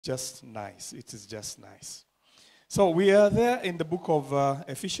just nice. It is just nice. So we are there in the book of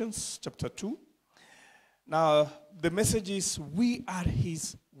Ephesians chapter 2. Now, the message is, we are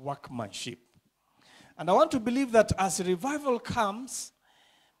his workmanship. And I want to believe that as revival comes,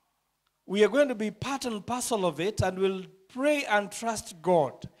 we are going to be part and parcel of it, and we'll pray and trust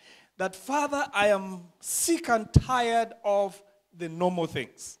God that, Father, I am sick and tired of the normal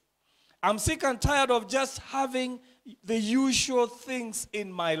things. I'm sick and tired of just having the usual things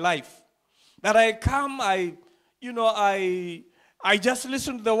in my life. That I come, I just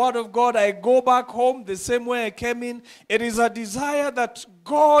listen to the word of God. I go back home the same way I came in. It is a desire that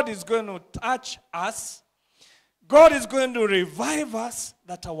God is going to touch us. God is going to revive us,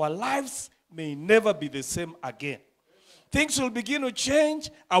 that our lives may never be the same again. Things will begin to change.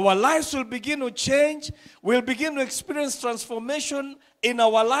 Our lives will begin to change. We'll begin to experience transformation in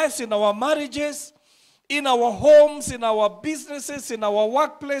our lives, in our marriages, in our homes, in our businesses, in our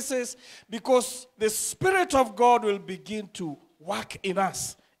workplaces, because the Spirit of God will begin to work in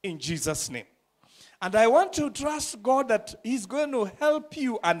us in Jesus' name. And I want to trust God that he's going to help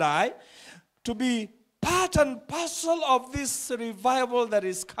you and I to be part and parcel of this revival that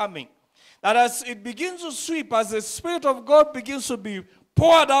is coming. That as it begins to sweep, as the Spirit of God begins to be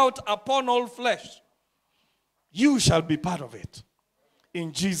poured out upon all flesh, you shall be part of it.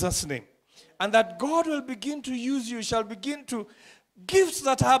 In Jesus' name. And that God will begin to use you, shall begin to, gifts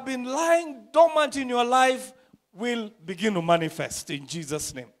that have been lying dormant in your life will begin to manifest in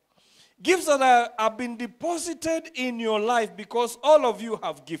Jesus' name. Gifts that have been deposited in your life, because all of you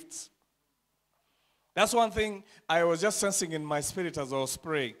have gifts. That's one thing I was just sensing in my spirit as I was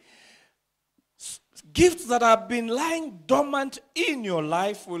praying. Gifts that have been lying dormant in your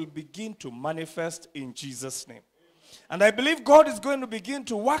life will begin to manifest in Jesus' name. And I believe God is going to begin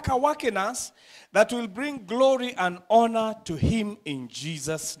to work a work in us that will bring glory and honor to him in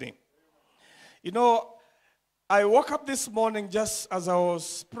Jesus' name. You know, I woke up this morning just as I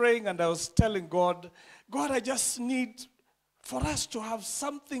was praying, and I was telling God, God, I just need for us to have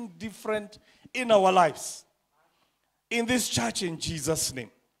something different in our lives, in this church, in Jesus'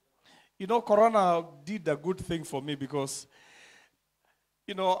 name. You know, Corona did a good thing for me, because,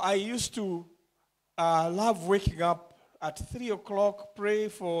 you know, I used to love waking up at 3 o'clock, pray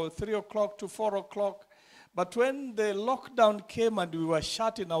for 3 o'clock to 4 o'clock. But when the lockdown came and we were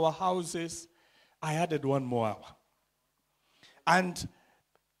shut in our houses, I added 1 more hour. And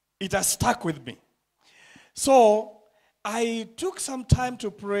it has stuck with me. So I took some time to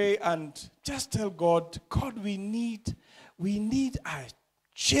pray and just tell God, God, we need a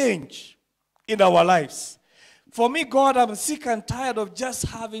change in our lives. For me, God, I'm sick and tired of just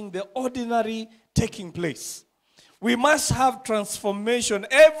having the ordinary taking place. We must have transformation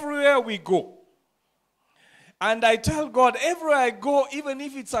everywhere we go. And I tell God, everywhere I go, even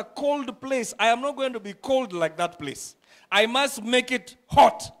if it's a cold place, I am not going to be cold like that place. I must make it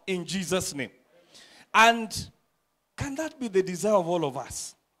hot in Jesus' name. And can that be the desire of all of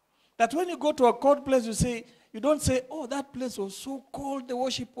us? That when you go to a cold place, you don't say, oh, that place was so cold, the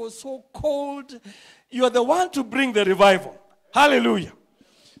worship was so cold. You are the one to bring the revival. Hallelujah.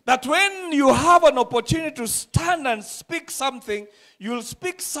 That when you have an opportunity to stand and speak something, you'll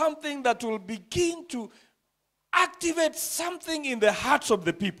speak something that will begin to activate something in the hearts of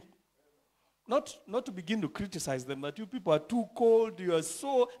the people. Not to begin to criticize them, that you people are too cold, you are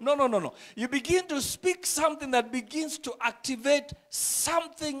so... No. You begin to speak something that begins to activate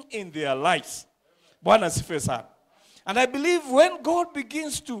something in their lives. And I believe when God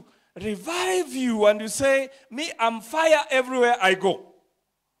begins to revive you and you say, me, I'm fire everywhere I go.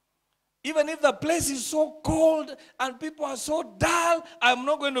 Even if the place is so cold and people are so dull, I'm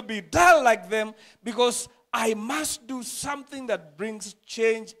not going to be dull like them, because I must do something that brings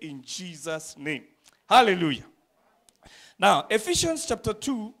change in Jesus' name. Hallelujah. Now, Ephesians chapter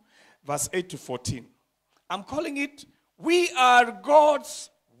 2, verse 8 to 14. I'm calling it, we are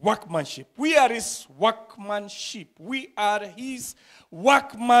God's workmanship. We are his workmanship. We are his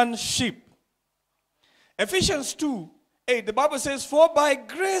workmanship. Ephesians 2, 8, the Bible says, for by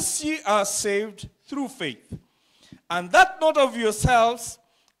grace ye are saved through faith. And that not of yourselves,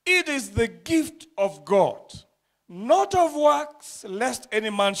 it is the gift of God, not of works, lest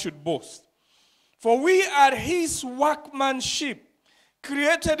any man should boast. For we are his workmanship,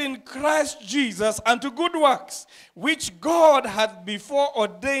 created in Christ Jesus unto good works, which God hath before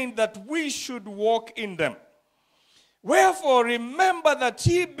ordained that we should walk in them. Wherefore remember that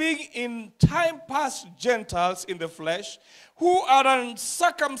ye being in time past Gentiles in the flesh, who are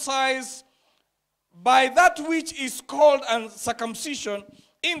uncircumcised by that which is called uncircumcision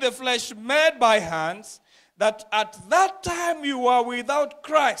in the flesh made by hands, that at that time you were without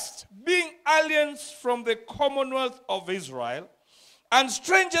Christ, being aliens from the commonwealth of Israel, and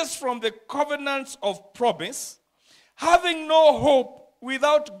strangers from the covenants of promise, having no hope,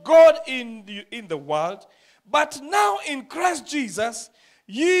 without God in the world. But now in Christ Jesus,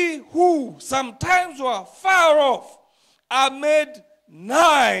 ye who sometimes were far off are made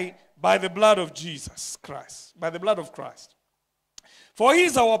nigh by the blood of Jesus Christ, by the blood of Christ. For he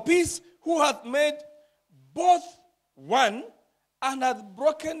is our peace, who hath made both one, and hath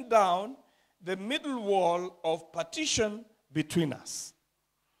broken down the middle wall of partition between us.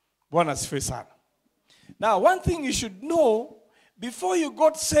 Bwana asifiwe sana. Now, one thing you should know, before you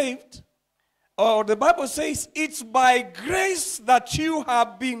got saved, or the Bible says, it's by grace that you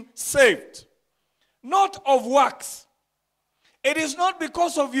have been saved, not of works. It is not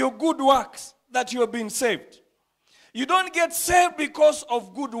because of your good works that you have been saved. You don't get saved because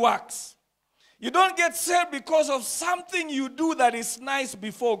of good works. You don't get saved because of something you do that is nice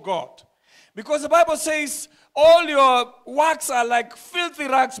before God. Because the Bible says all your works are like filthy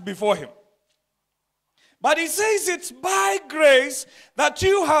rags before him. But it says it's by grace that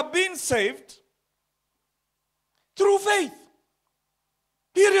you have been saved through faith.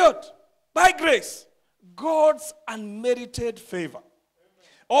 Period. By grace. God's unmerited favor.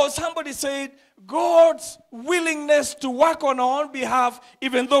 Or somebody said, God's willingness to work on our own behalf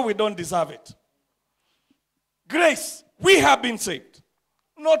even though we don't deserve it. Grace. We have been saved.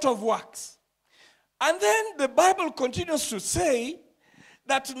 Not of works. And then the Bible continues to say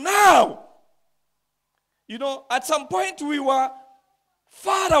that now, at some point we were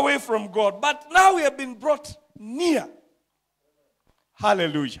far away from God, but now we have been brought near.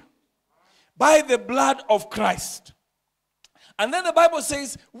 Hallelujah. By the blood of Christ. And then the Bible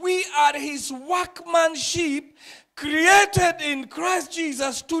says, we are his workmanship, created in Christ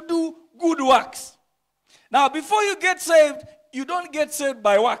Jesus to do good works. Now, before you get saved, you don't get saved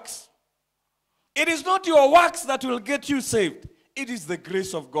by works. It is not your works that will get you saved. It is the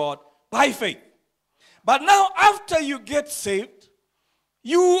grace of God by faith. But now, after you get saved,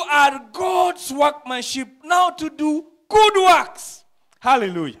 you are God's workmanship now to do good works.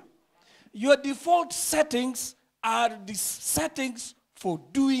 Hallelujah. Your default settings are the settings for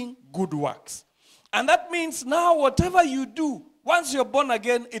doing good works. And that means now whatever you do, once you're born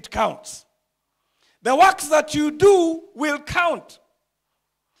again, it counts. The works that you do will count.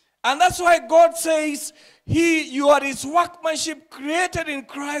 And that's why God says, you are his workmanship created in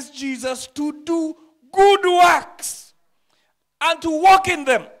Christ Jesus to do good works and to walk in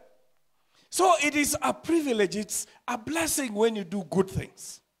them. So it is a privilege, it's a blessing when you do good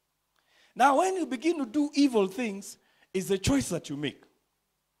things. Now when you begin to do evil things, it's a choice that you make.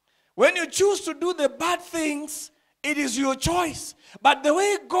 When you choose to do the bad things, it is your choice. But the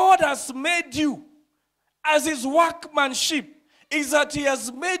way God has made you as his workmanship is that he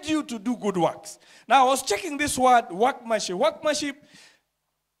has made you to do good works. Now I was checking this word, workmanship. Workmanship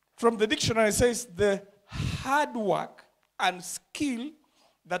from the dictionary says the hard work and skill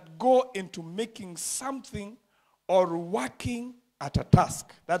that go into making something or working at a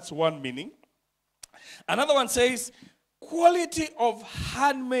task. That's one meaning. Another one says quality of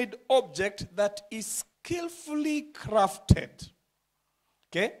handmade object that is skillfully crafted.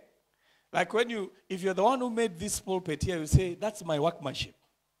 Okay? Like if you're the one who made this pulpit here, you say, that's my workmanship.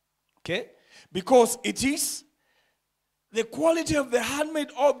 Okay? Because it is the quality of the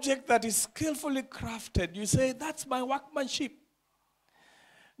handmade object that is skillfully crafted. You say, that's my workmanship.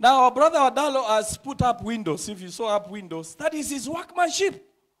 Now, our brother Adalo has put up windows. If you saw up windows, that is his workmanship.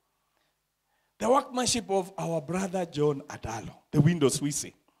 The workmanship of our brother John Adalo. The windows we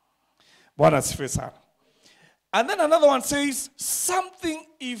see. Bwana asifiwe sana. And then another one says, something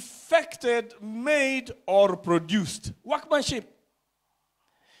effected, made, or produced. Workmanship.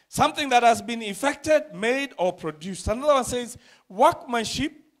 Something that has been effected, made, or produced. Another one says,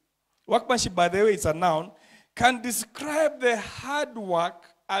 workmanship. Workmanship, by the way, is a noun. Can describe the hard work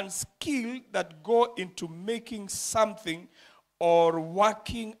and skill that go into making something or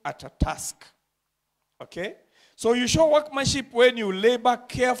working at a task. Okay? So you show workmanship when you labor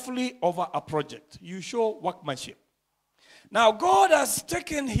carefully over a project. You show workmanship. Now God has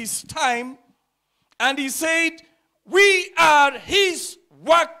taken his time and he said, we are his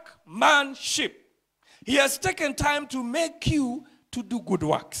workmanship. He has taken time to make you to do good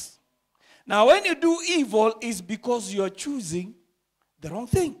works. Now when you do evil, it's because you are choosing the wrong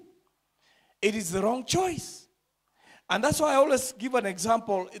thing. It is the wrong choice. And that's why I always give an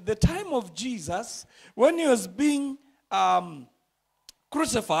example. At the time of Jesus, when he was being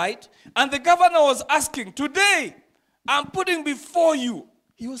crucified, and the governor was asking, today, I'm putting before you.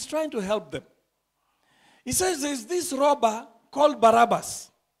 He was trying to help them. He says there's this robber called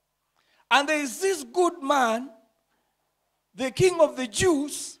Barabbas. And there is this good man, the king of the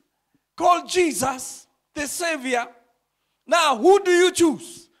Jews, called Jesus, the Savior. Now, who do you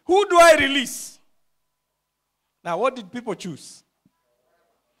choose? Who do I release? Now, what did people choose?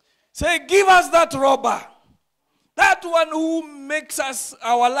 Say, give us that robber. That one who makes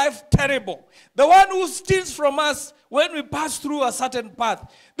our life terrible. The one who steals from us when we pass through a certain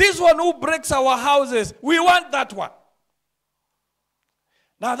path. This one who breaks our houses. We want that one.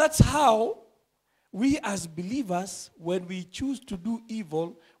 Now that's how we as believers, when we choose to do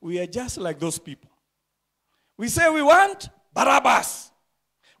evil, we are just like those people. We say we want Barabbas.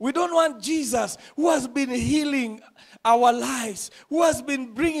 We don't want Jesus, who has been healing our lives, who has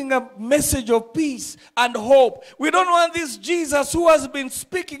been bringing a message of peace and hope. We don't want this Jesus who has been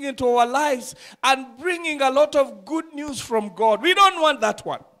speaking into our lives and bringing a lot of good news from God. We don't want that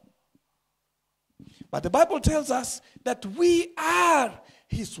one. But the Bible tells us that we are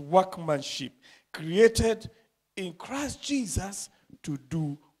his workmanship, created in Christ Jesus to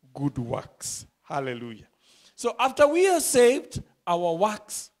do good works. Hallelujah. So after we are saved, our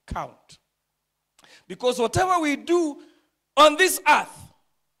works count. Because whatever we do on this earth,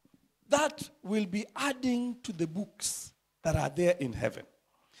 that will be adding to the books that are there in heaven.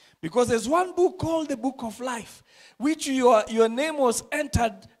 Because there's one book called the Book of Life, which your name was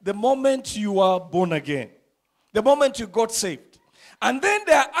entered the moment you were born again, the moment you got saved. And then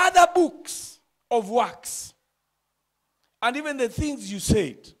there are other books of works, and even the things you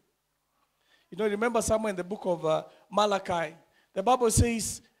said. You know, remember somewhere in the book of Malachi, the Bible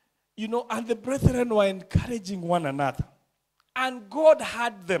says, you know, and the brethren were encouraging one another. And God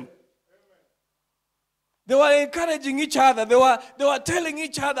had them. They were encouraging each other. They were telling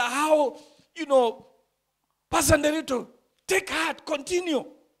each other how, you know, Pastor Nderito, take heart, continue.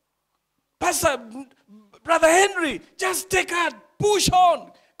 Brother Henry, just take heart, push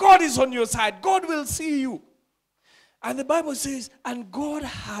on. God is on your side. God will see you. And the Bible says, and God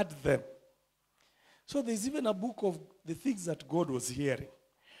had them. So there's even a book of the things that God was hearing.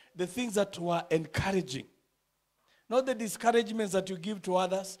 The things that were encouraging. Not the discouragements that you give to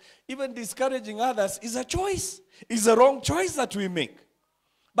others. Even discouraging others is a choice. It's a wrong choice that we make.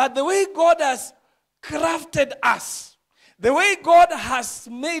 But the way God has crafted us, the way God has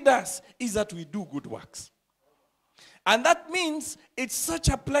made us, is that we do good works. And that means it's such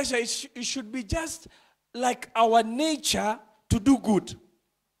a pleasure. It should be just like our nature to do good.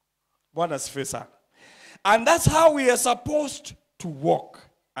 Bwana asifiwe sana. And that's how we are supposed to walk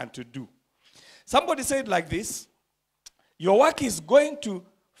and to do. Somebody said like this: your work is going to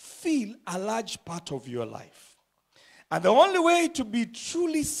fill a large part of your life. And the only way to be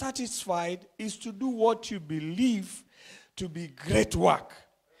truly satisfied is to do what you believe to be great work.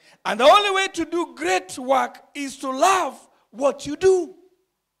 And the only way to do great work is to love what you do.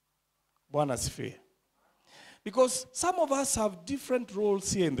 Bwana asifiwe. Because some of us have different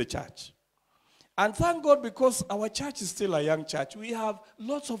roles here in the church. And thank God, because our church is still a young church, we have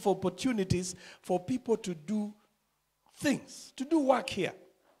lots of opportunities for people to do things, to do work here.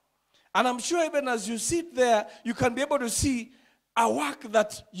 And I'm sure even as you sit there, you can be able to see a work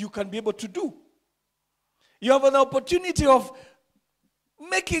that you can be able to do. You have an opportunity of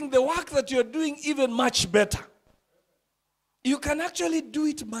making the work that you're doing even much better. You can actually do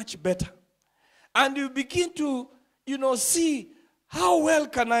it much better. And you begin to, you know, see, how well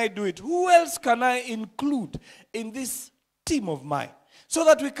can I do it? Who else can I include in this team of mine so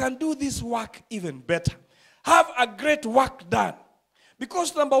that we can do this work even better? Have a great work done.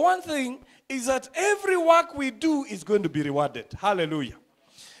 Because number one thing is that every work we do is going to be rewarded. Hallelujah.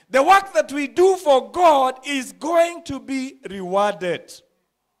 The work that we do for God is going to be rewarded.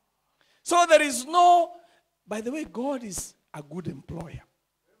 So there is no, by the way, God is a good employer.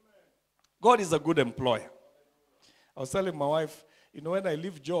 God is a good employer. I was telling my wife, you know, when I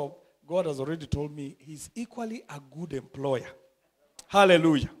leave job, God has already told me he's equally a good employer.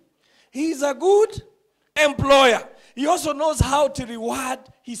 Hallelujah. He's a good employer. He also knows how to reward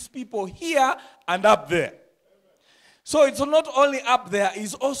his people here and up there. So it's not only up there,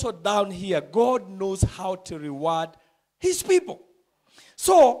 it's also down here. God knows how to reward his people.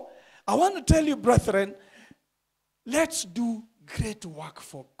 So I want to tell you, brethren, let's do great work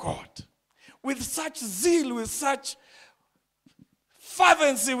for God. With such zeal, with such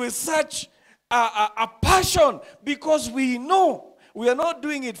fervency, with such a passion, because we know we are not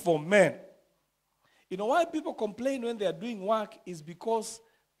doing it for men. You know why people complain when they are doing work is because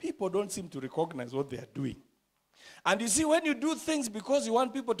people don't seem to recognize what they are doing. And you see, when you do things because you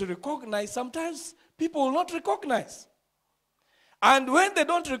want people to recognize, sometimes people will not recognize. And when they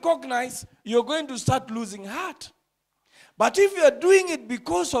don't recognize, you're going to start losing heart. But if you're doing it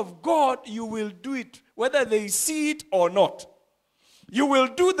because of God, you will do it whether they see it or not. You will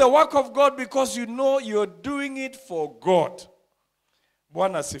do the work of God because you know you're doing it for God.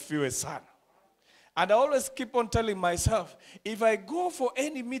 Bwana asifiwe sana. And I always keep on telling myself, if I go for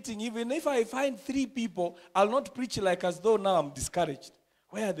any meeting, even if I find 3 people, I'll not preach like as though now I'm discouraged.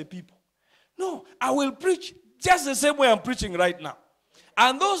 Where are the people? No, I will preach just the same way I'm preaching right now.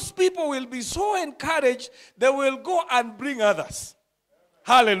 And those people will be so encouraged, they will go and bring others.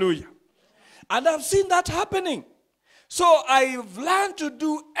 Hallelujah. And I've seen that happening. So I've learned to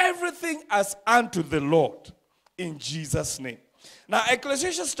do everything as unto the Lord. In Jesus' name. Now,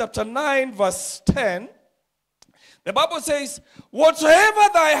 Ecclesiastes chapter 9, verse 10, the Bible says, whatsoever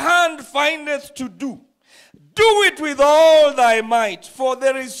thy hand findeth to do, do it with all thy might, for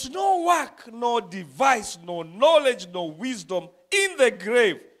there is no work, nor device, nor knowledge, nor wisdom in the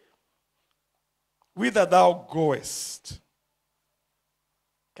grave, whither thou goest.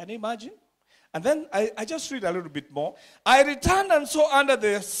 Can you imagine? And then I just read a little bit more. I returned and saw under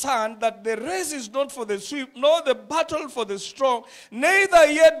the sun that the race is not for the swift, nor the battle for the strong, neither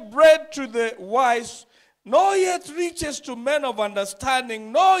yet bread to the wise, nor yet riches to men of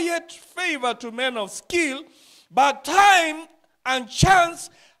understanding, nor yet favor to men of skill, but time and chance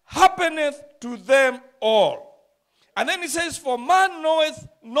happeneth to them all. And then he says, for man knoweth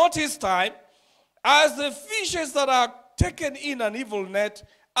not his time, as the fishes that are taken in an evil net,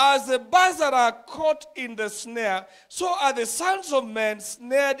 as the birds that are caught in the snare, so are the sons of men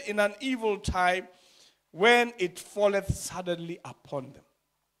snared in an evil time, when it falleth suddenly upon them.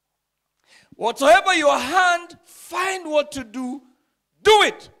 Whatsoever your hand find what to do, do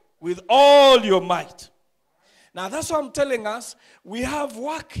it with all your might. Now that's what I'm telling us. We have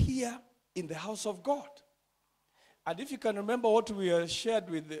work here in the house of God. And if you can remember what we shared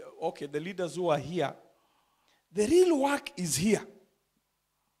with the leaders who are here, the real work is here.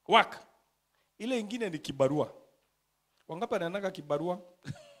 Work. Ile ingine ni kibarua. Wangapi anaandika kibarua?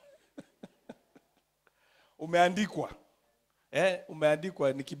 Umeandikwa.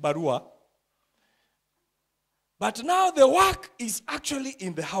 Umeandikwa ni kibarua. But now the work is actually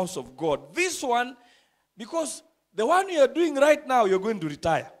in the house of God. This one, because the one you are doing right now, you're going to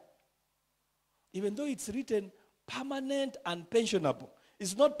retire. Even though it's written permanent and pensionable.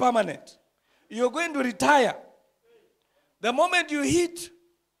 It's not permanent. You're going to retire. The moment you hit,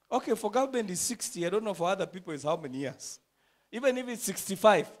 okay, for government is 60. I don't know for other people it's how many years. Even if it's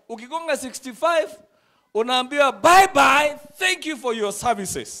 65. Ukigonga 65, unaambiwa bye-bye, thank you for your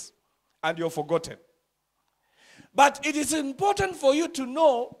services. And you're forgotten. But it is important for you to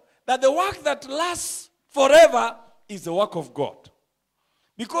know that the work that lasts forever is the work of God.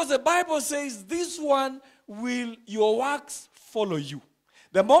 Because the Bible says this one will your works follow you.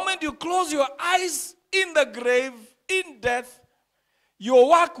 The moment you close your eyes in the grave, in death, your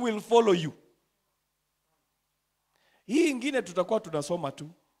work will follow you. Hii ingine tutakuwa tunasoma tu.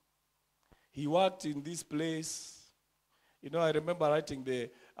 He worked in this place. You know, I remember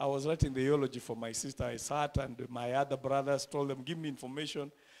I was writing the eulogy for my sister. I sat and my other brothers told them, give me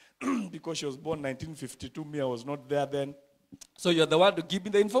information. Because she was born 1952, me, I was not there then. So you're the one to give me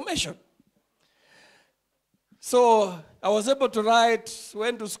the information. So I was able to write,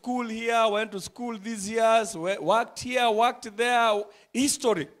 went to school here, went to school these years, worked here, worked there,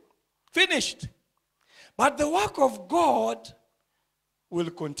 history. Finished. But the work of God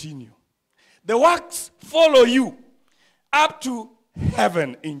will continue. The works follow you up to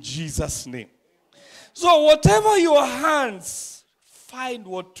heaven in Jesus' name. So whatever your hands find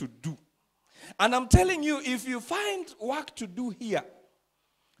what to do. And I'm telling you, if you find work to do here,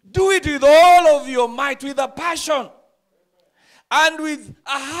 do it with all of your might, with a passion. And with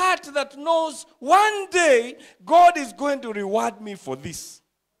a heart that knows one day God is going to reward me for this.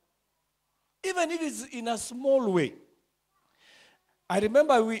 Even if it's in a small way. I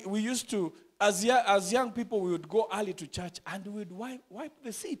remember we used to, as young people, we would go early to church and we would wipe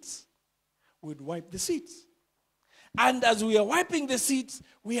the seats. We would wipe the seats. And as we are wiping the seats,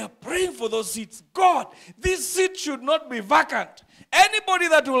 we are praying for those seats. God, this seat should not be vacant. Anybody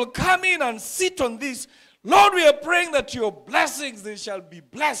that will come in and sit on this, Lord, we are praying that your blessings, they shall be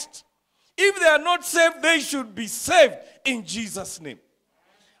blessed. If they are not saved, they should be saved in Jesus' name.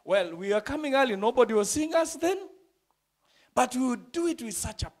 Well, we are coming early. Nobody was seeing us then. But we would do it with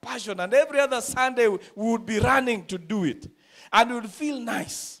such a passion. And every other Sunday, we would be running to do it. And we would feel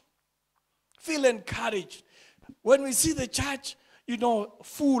nice. Feel encouraged. When we see the church,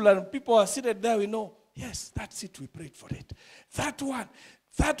 full and people are seated there, we know, yes, that's it, we prayed for it. That one,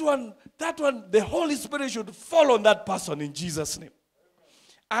 that one, the Holy Spirit should fall on that person in Jesus' name.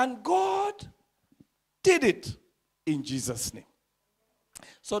 And God did it in Jesus' name.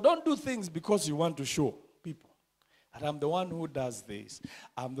 So don't do things because you want to show people that I'm the one who does this.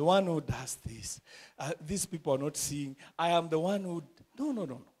 I'm the one who does this. These people are not seeing. I am the one who...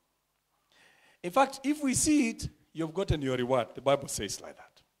 No. In fact, if we see it, you've gotten your reward. The Bible says like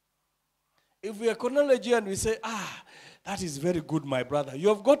that. If we acknowledge you and we say, that is very good, my brother, you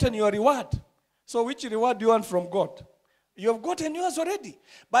have gotten your reward. So which reward do you want from God? You have gotten yours already.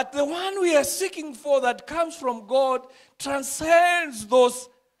 But the one we are seeking for that comes from God transcends those.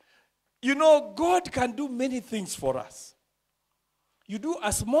 You know, God can do many things for us. You do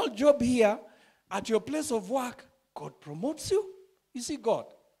a small job here at your place of work, God promotes you. You see, God.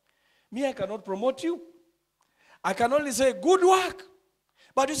 Me, I cannot promote you. I can only say, good work.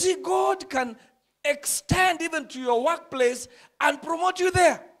 But you see, God can extend even to your workplace and promote you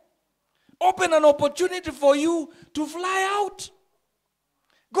there. Open an opportunity for you to fly out.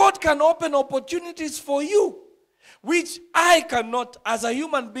 God can open opportunities for you, which I cannot, as a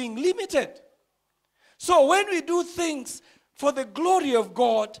human being, limited. So when we do things for the glory of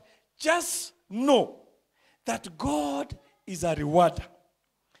God, just know that God is a rewarder.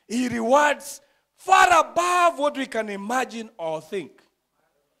 He rewards far above what we can imagine or think.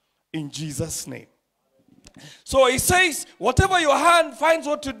 In Jesus' name. So he says, whatever your hand finds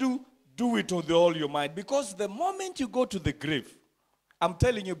what to do, do it with all your might. Because the moment you go to the grave, I'm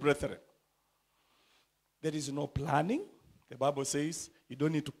telling you, brethren, there is no planning. The Bible says you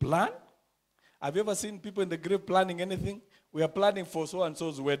don't need to plan. Have you ever seen people in the grave planning anything? We are planning for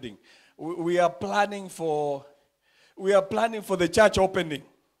so-and-so's wedding. We are planning for the church opening.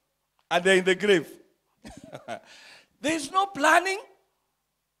 And they're in the grave. There is no planning.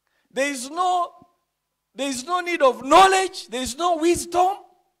 There is no need of knowledge. There is no wisdom.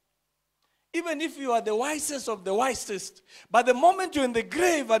 Even if you are the wisest of the wisest. But the moment you're in the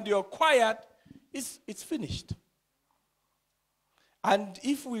grave and you're quiet, it's finished. And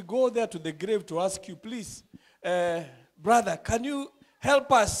if we go there to the grave to ask you, please, brother, can you help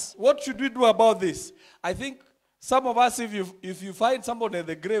us? What should we do about this? I think some of us, if you find somebody in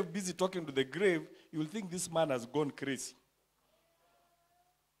the grave busy talking to the grave, you will think this man has gone crazy.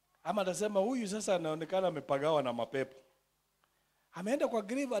 Ama atasema huyu sasa anaonekana amepagawa na mapepo. Ameenda kwa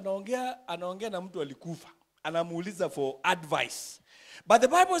grave anaongea na mtu alikufa. Anamuuliza for advice. But the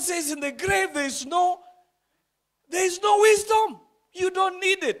Bible says in the grave there is no wisdom. You don't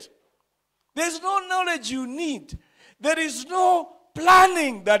need it. There is no knowledge you need. There is no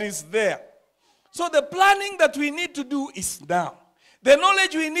planning that is there. So the planning that we need to do is now. The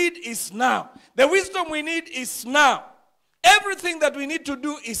knowledge we need is now. The wisdom we need is now. Everything that we need to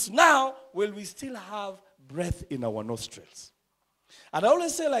do is now while we still have breath in our nostrils. And I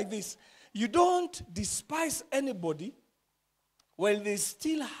always say like this, you don't despise anybody while they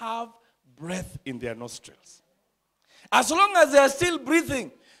still have breath in their nostrils. As long as they are still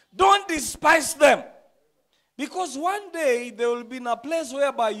breathing, don't despise them. Because one day there will be in a place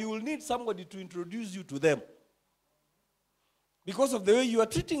whereby you will need somebody to introduce you to them. Because of the way you are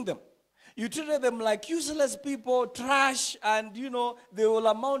treating them. You treated them like useless people, trash, and they will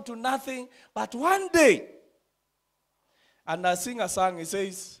amount to nothing. But one day, and I sing a song, it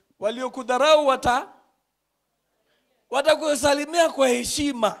says, waliokudharau watakusalimia kwa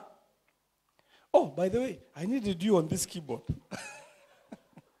heshima. Oh, by the way, I needed you on this keyboard.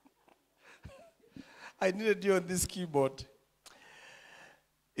 I needed you on this keyboard.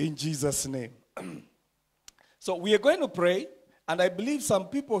 In Jesus' name. So we are going to pray. And I believe some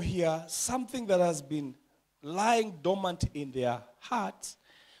people here, something that has been lying dormant in their hearts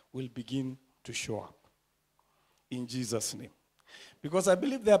will begin to show up. In Jesus' name. Because I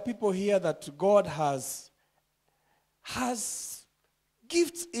believe there are people here that God has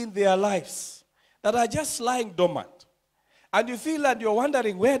gifts in their lives that are just lying dormant. And you feel and you're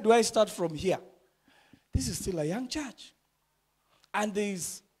wondering, where do I start from here? This is still a young church. And there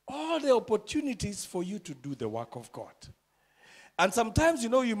is all the opportunities for you to do the work of God. And sometimes,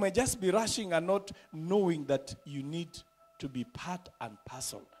 you may just be rushing and not knowing that you need to be part and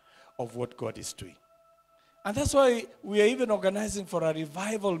parcel of what God is doing. And that's why we are even organizing for a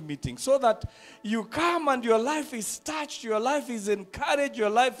revival meeting, so that you come and your life is touched, your life is encouraged, your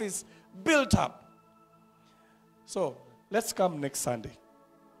life is built up. So, let's come next Sunday.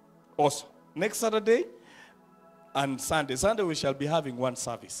 Also, next Saturday and Sunday. Sunday we shall be having one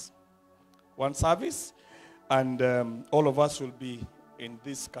service. One service. And all of us will be in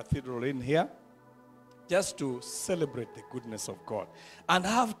this cathedral in here just to celebrate the goodness of God and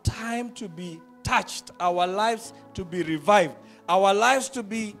have time to be touched, our lives to be revived, our lives to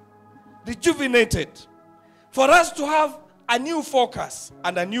be rejuvenated, for us to have a new focus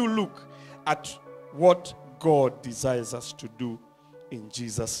and a new look at what God desires us to do in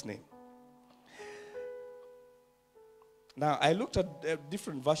Jesus' name. Now, I looked at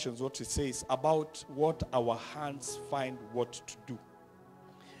different versions, what it says about what our hands find what to do.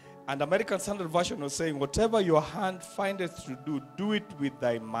 And American Standard Version was saying, whatever your hand findeth to do, do it with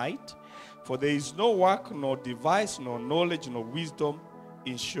thy might, for there is no work, nor device, nor knowledge, nor wisdom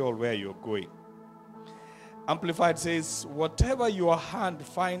in sure where you're going. Amplified says, whatever your hand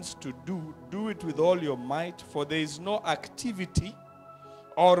finds to do, do it with all your might, for there is no activity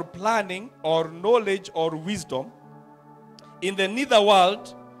or planning or knowledge or wisdom in the nether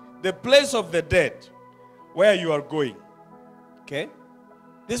world, the place of the dead, where you are going. Okay?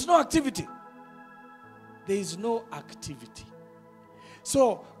 There's no activity. There is no activity.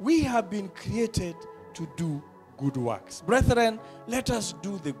 So we have been created to do good works. Brethren, let us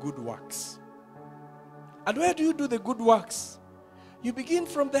do the good works. And where do you do the good works? You begin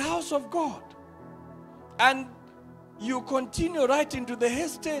from the house of God. And you continue right into the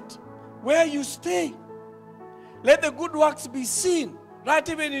estate where you stay. Let the good works be seen. Right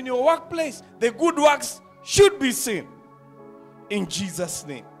even in your workplace, the good works should be seen. In Jesus'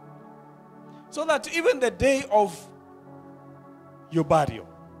 name. So that even the day of your burial.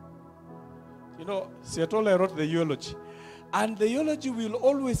 You know, Seattle wrote the eulogy. And the eulogy we will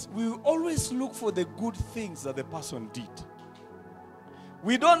always look for the good things that the person did.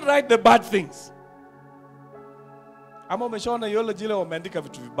 We don't write the bad things. Ama umeshaona eulogy ile wameandika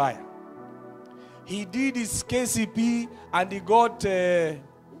vitu vibaya. He did his KCP and he got,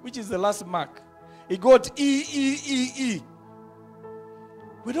 which is the last mark? He got E.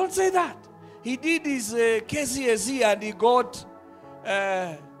 We don't say that. He did his KCSE and he got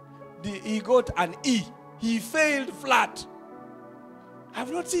an E. He failed flat.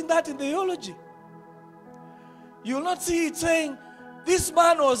 I've not seen that in the eulogy. You will not see it saying, this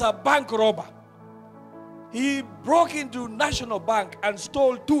man was a bank robber. He broke into National Bank and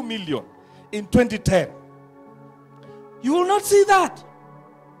stole 2 million in 2010. You will not see that.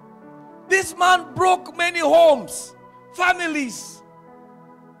 This man broke many homes, families.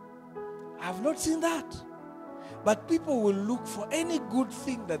 I have not seen that. But people will look for any good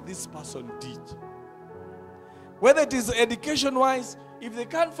thing that this person did. Whether it is education-wise, if they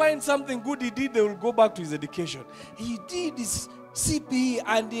can't find something good he did, they will go back to his education. He did his CPE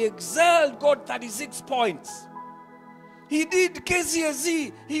and he excelled, got 36 points. He did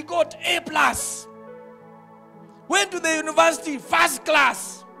KCSE, he got A+. Went to the university, first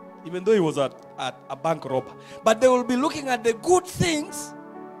class, even though he was a bank robber. But they will be looking at the good things,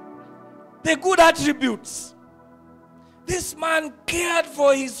 the good attributes. This man cared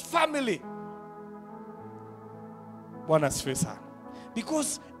for his family.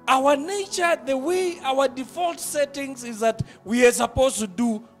 Because our nature, the way our default settings is that we are supposed to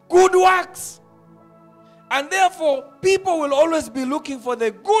do good works. And therefore, people will always be looking for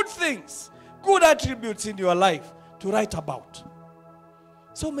the good things, good attributes in your life to write about.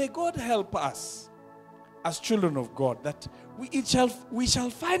 So may God help us as children of God that we shall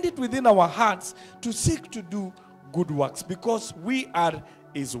find it within our hearts to seek to do good works because we are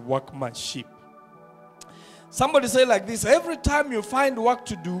his workmanship. Somebody say like this, every time you find work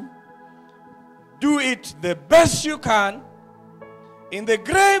to do, do it the best you can. In the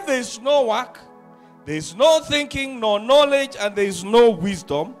grave there is no work, there is no thinking, no knowledge, and there is no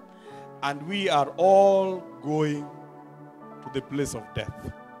wisdom. And we are all going to the place of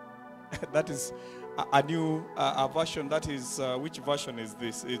death. That is a new version. That is, which version is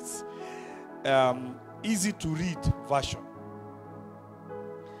this? It's easy to read version.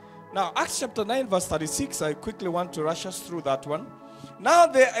 Now, Acts chapter 9, verse 36, I quickly want to rush us through that one. Now,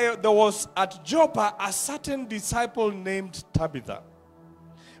 there was at Joppa a certain disciple named Tabitha,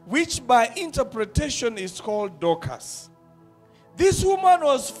 which by interpretation is called Dorcas. This woman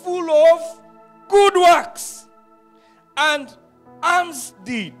was full of good works and alms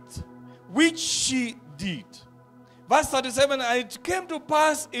deeds, which she did. Verse 37, and it came to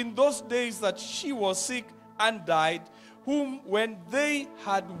pass in those days that she was sick and died, whom when they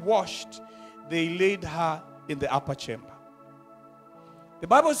had washed, they laid her in the upper chamber. The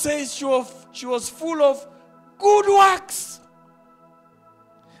Bible says she was full of good works.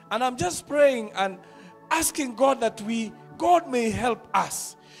 And I'm just praying and asking God that God may help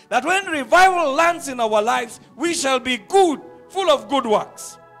us. That when revival lands in our lives, we shall be good, full of good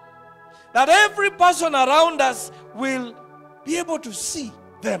works. That every person around us will be able to see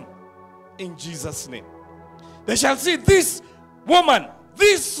them in Jesus' name. They shall see this woman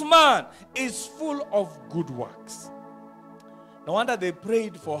This man is full of good works. No wonder they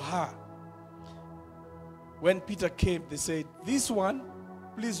prayed for her. When Peter came, they said, this one,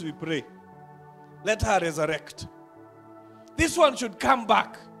 please we pray, let her resurrect. This one should come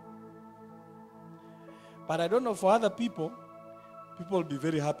back. But I don't know, for other people, people will be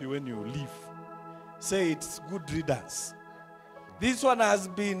very happy when you leave. Say it's good riddance. This one has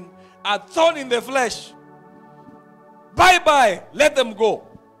been a thorn in the flesh. Bye-bye, let them go.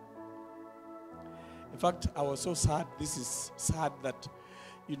 In fact, I was so sad. This is sad that,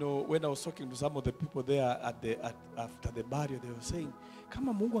 you know, when I was talking to some of the people there after the burial, they were saying,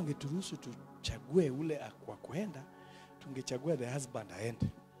 kama Mungu angeturuhusu tuchague ule kwa kuenda, tungechagua the husband aende.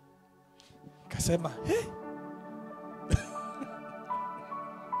 Kasema, hey.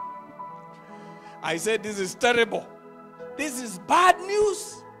 I said, this is terrible. This is bad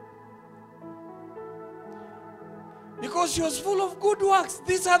news. Because she was full of good works.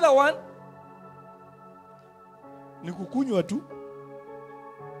 This other one, ni kukunywa tu.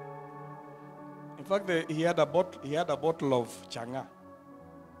 In fact, he had a bottle of changa.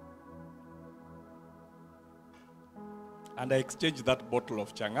 And I exchanged that bottle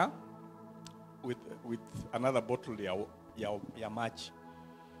of changa with another bottle ya maji.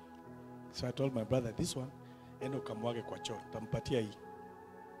 So I told my brother, this one, eno kamwage kwa choo, tampatia hii.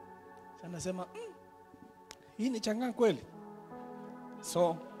 Sasa nasema, hii ni changa kweli.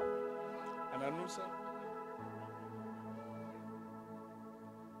 So, ananusa.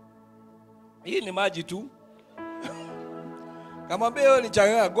 Hii ni maji tu. Kamwambia hiyo ni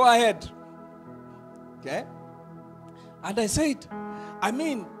changa, go ahead. Okay? And I said, I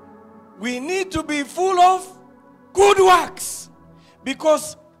mean, we need to be full of good works.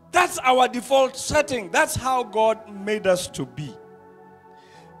 Because that's our default setting. That's how God made us to be.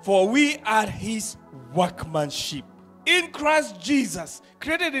 For we are his workmanship. In Christ Jesus.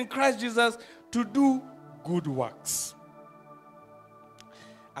 Created in Christ Jesus to do good works.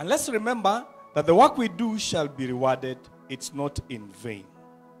 And let's remember that the work we do shall be rewarded. It's not in vain.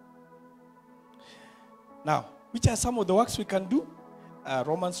 Now, which are some of the works we can do?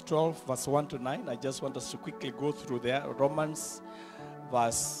 Romans 12, verse 1 to 9. I just want us to quickly go through there. Romans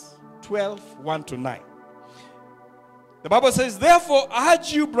verse 12, 1 to 9. The Bible says, therefore, I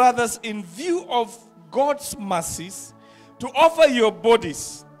urge you, brothers, in view of God's mercies, to offer your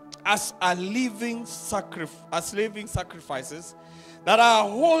bodies as living sacrifices that are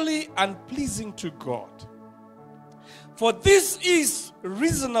holy and pleasing to God. For this is a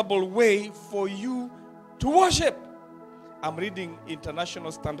reasonable way for you to worship. I'm reading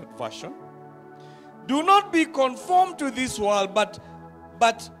International Standard Version. Do not be conformed to this world, but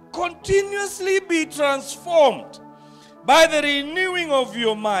continuously be transformed by the renewing of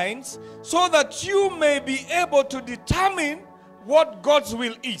your minds, so that you may be able to determine what God's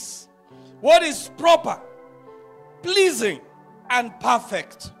will is, what is proper, pleasing, and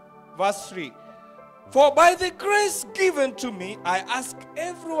perfect. Verse 3. For by the grace given to me, I ask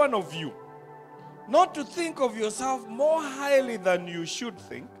every one of you not to think of yourself more highly than you should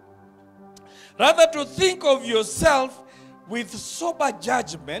think, rather to think of yourself with sober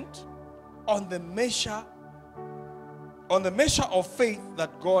judgment on the measure of faith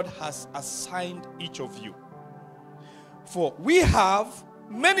that God has assigned each of you. For we have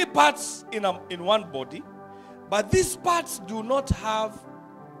many parts in one body, but these parts do not have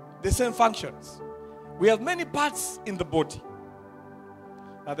the same functions. We have many parts in the body.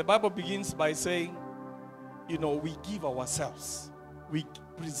 Now the Bible begins by saying, you know, we give ourselves. We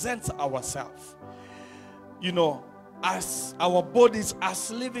present ourselves. You know, as our bodies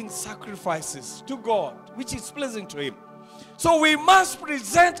as living sacrifices to God, which is pleasing to him. So we must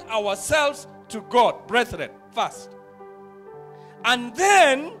present ourselves to God, brethren, first. And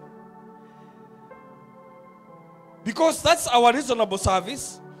then, because that's our reasonable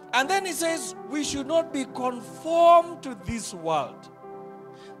service, and then he says, we should not be conformed to this world.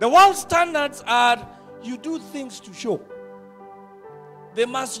 The world standards are, you do things to show. They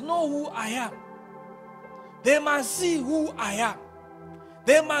must know who I am. They must see who I am.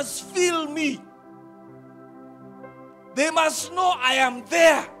 They must feel me. They must know I am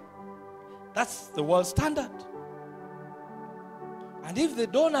there. That's the world standard. And if they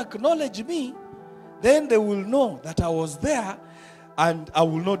don't acknowledge me, then they will know that I was there and I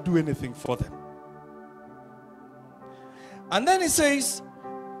will not do anything for them. And then he says,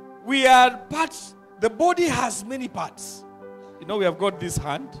 we are parts, the body has many parts. You know, we have got this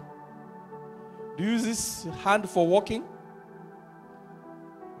hand. Do you use this hand for walking?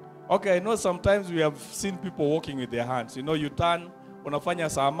 Okay, I know sometimes we have seen people walking with their hands. You know, you turn, unafanya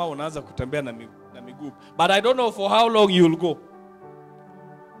sama, unaanza kutembea na miguu. But I don't know for how long you'll go.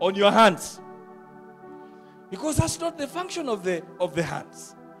 on your hands. Because that's not the function of the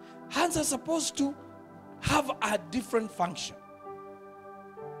hands. Hands are supposed to have a different function.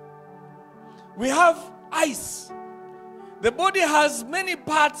 We have eyes. The body has many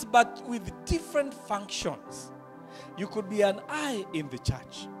parts but with different functions. You could be an eye in the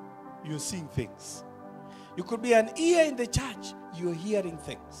church. You're seeing things. You could be an ear in the church. You're hearing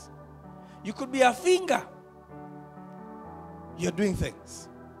things. You could be a finger. You're doing things.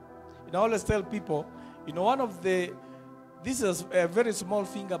 I always tell people, this is a very small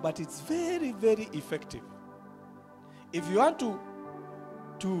finger, but it's very, very effective. If you want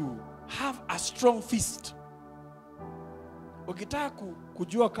to have a strong fist, ukitaka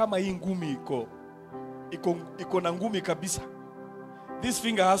kujua kama hii ngumi iko na ngumi kabisa, this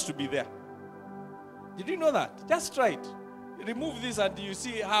finger has to be there. Did you know that? Just try it. Remove this and you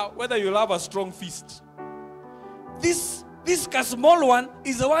see whether you'll have a strong fist. This small one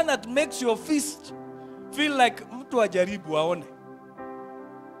is the one that makes your fist feel like mtu ajaribu aone.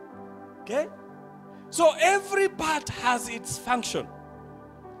 Okay? So every part has its function.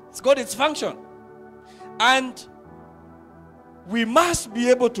 It's got its function. And we must be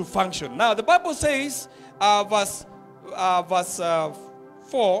able to function. Now the Bible says, verse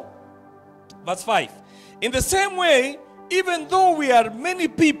 5. In the same way, even though we are many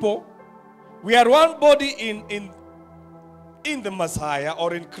people, we are one body in the Messiah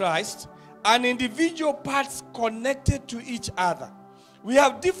or in Christ, and individual parts connected to each other. We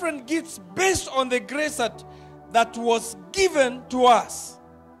have different gifts based on the grace that was given to us.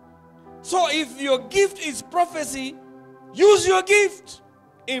 So if your gift is prophecy, use your gift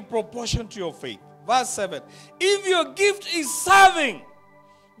in proportion to your faith. Verse 7. If your gift is serving,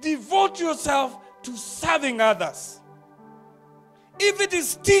 devote yourself to serving others. If it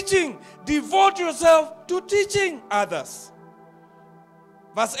is teaching, devote yourself to teaching others.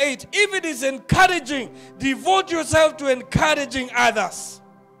 Verse 8. If it is encouraging, devote yourself to encouraging others.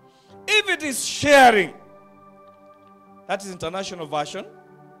 If it is sharing, that is International Version.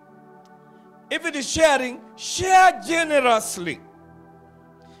 If it is sharing, share generously.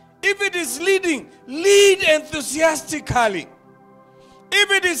 If it is leading, lead enthusiastically.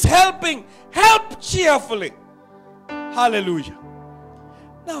 If it is helping, help cheerfully. Hallelujah.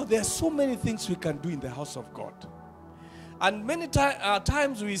 Now, there are so many things we can do in the house of God. And many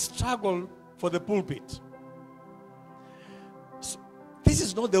times we struggle for the pulpit. So, this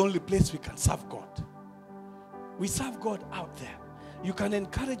is not the only place we can serve God. We serve God out there. You can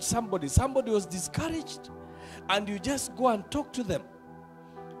encourage somebody. Somebody was discouraged, and you just go and talk to them.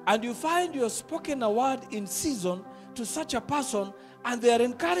 And you find you have spoken a word in season to such a person, and they are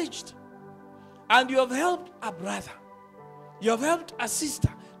encouraged. And you have helped a brother. You have helped a sister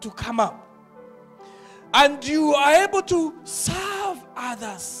to come up. And you are able to serve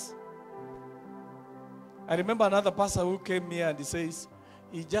others. I remember another pastor who came here and he says,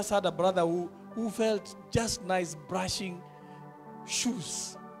 he just had a brother who felt just nice brushing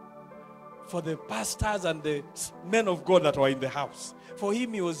shoes for the pastors and the men of God that were in the house. For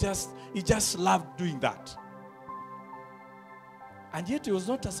him, he just loved doing that. And yet he was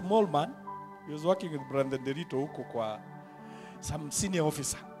not a small man. He was working with Brandon Derito huko kwa some senior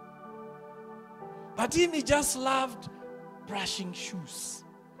officer. But him, he just loved brushing shoes.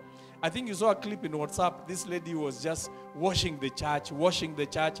 I think you saw a clip in WhatsApp. This lady was just washing the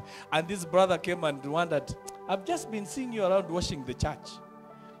church. And this brother came and wondered, I've just been seeing you around washing the church.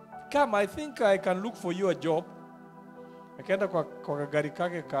 Come, I think I can look for you a job. Akaenda kwa gari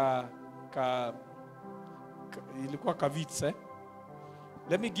kake ilikuwa kavits, eh?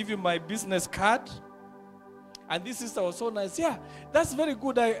 Let me give you my business card. And this sister was so nice. Yeah, that's very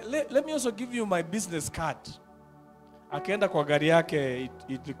good. Let me also give you my business card. Akaenda kwa gari yake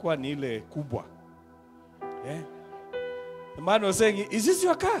ilikuwa ni ile kubwa. Yeah. The man was saying, is this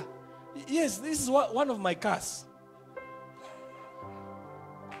your car? Yes, this is one of my cars.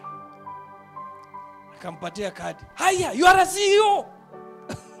 Akampatia card. Hiya, you are a CEO.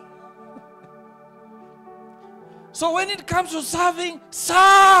 So when it comes to serving,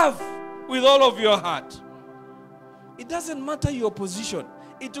 serve with all of your heart. It doesn't matter your position.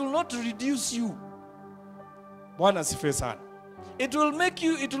 It will not reduce you. Bwana asifiwe sana. It will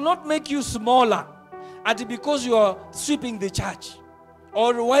not make you smaller. And because you are sweeping the church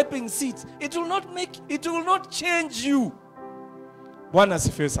or wiping seats, it will not change you. Bwana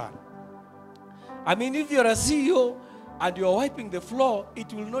asifiwe sana. I mean, if you're a CEO and you're wiping the floor,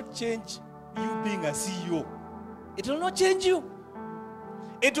 it will not change you being a CEO. It will not change you.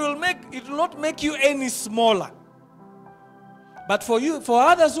 It will not make you any smaller. But for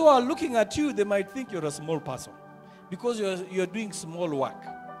others who are looking at you, they might think you're a small person because you're doing small work.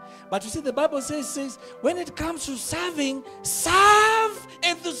 But you see, the Bible says, when it comes to serving, serve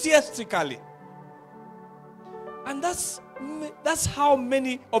enthusiastically. And that's how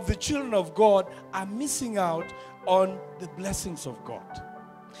many of the children of God are missing out on the blessings of God.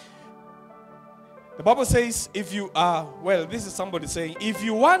 The Bible says, if you are, well, this is somebody saying, if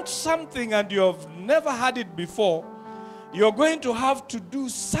you want something and you have never had it before, you're going to have to do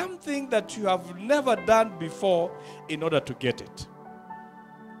something that you have never done before in order to get it.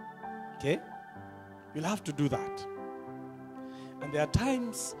 Okay? You'll have to do that. And there are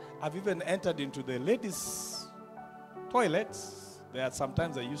times I've even entered into the ladies' toilets. There are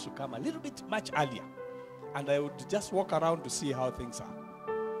sometimes I used to come a little bit much earlier. And I would just walk around to see how things are.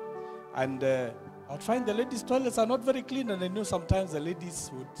 And I'd find the ladies' toilets are not very clean. And I knew sometimes the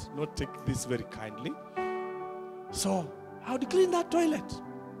ladies would not take this very kindly. So I would clean that toilet.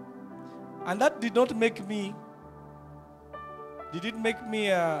 And that did not make me, did it make me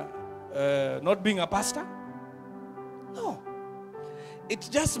not being a pastor? No. It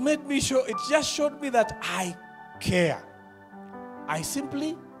just made me show, it just showed me that I care. I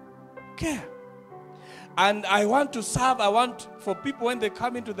simply care. And I want to serve. I want for people when they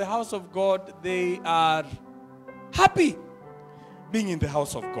come into the house of God, they are happy being in the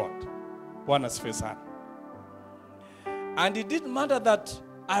house of God. Bwana's face hand. And it didn't matter that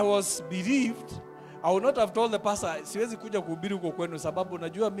I was bereaved. I would not have told the pastor, siwezi kuja kuhubiri huko kwenu sababu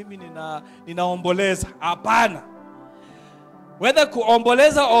najua mimi ninaomboleza. Hapana. Whether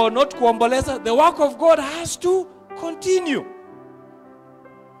kuomboleza or not kuomboleza, the work of God has to continue.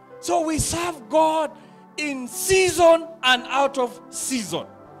 So we serve God in season and out of season.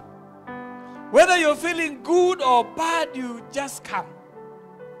 Whether you're feeling good or bad, you just come.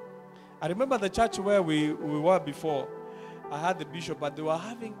 I remember the church where we were before. I had the bishop, but we were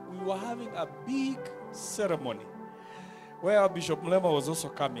having a big ceremony where Bishop Mlema was also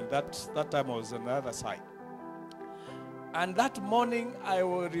coming. That time I was on the other side. And that morning, I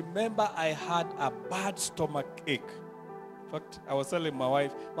will remember I had a bad stomach ache. In fact, I was telling my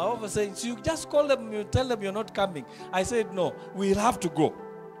wife was saying, so you just call them, you tell them you're not coming. I said, no, we'll have to go.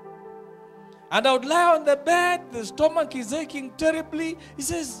 And I would lie on the bed, the stomach is aching terribly. He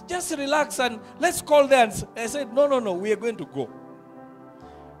says, just relax and let's call them. I said, no, we are going to go.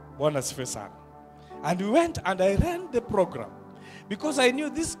 Bwana's face hand. And we went and I ran the program. Because I knew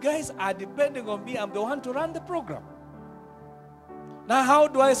these guys are depending on me. I'm the one to run the program. Now how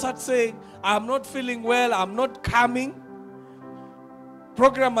do I start saying, I'm not feeling well, I'm not coming?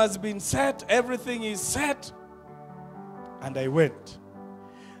 Program has been set, everything is set. And I went.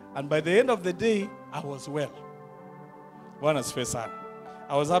 And by the end of the day, I was well. Bwana's face hand.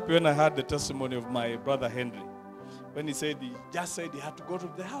 I was happy when I heard the testimony of my brother Henry. When he just said he had to go to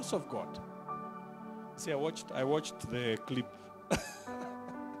the house of God. See, I watched the clip.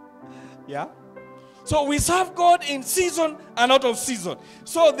 Yeah? So we serve God in season and out of season.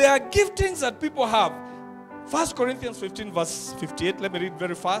 So there are giftings that people have. 1 Corinthians 15 verse 58. Let me read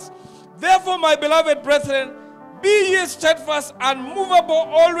very fast. Therefore, my beloved brethren, be ye steadfast and movable,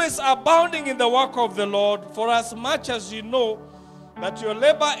 always abounding in the work of the Lord, for as much as you know that your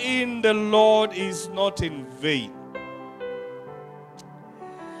labor in the Lord is not in vain.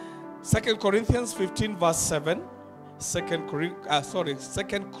 2 Corinthians 15 verse 7. 2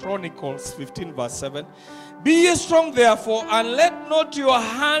 Chronicles 15 verse 7. Be ye strong therefore, and let not your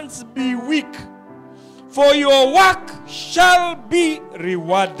hands be weak, for your work shall be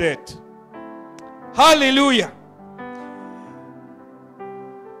rewarded. Hallelujah.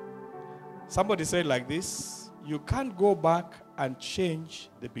 Somebody said like this, you can't go back and change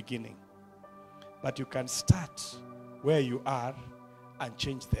the beginning, but you can start where you are and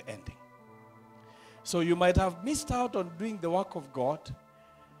change the ending. So you might have missed out on doing the work of God.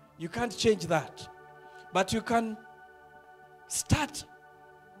 You can't change that. But you can start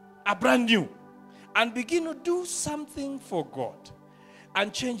a brand new and begin to do something for God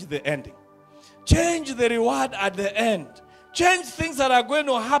and change the ending. Change the reward at the end. Change things that are going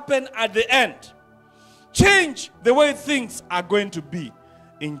to happen at the end. Change the way things are going to be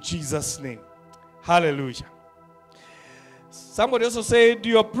in Jesus' name. Hallelujah. Somebody also said,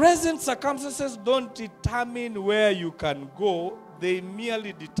 your present circumstances don't determine where you can go. They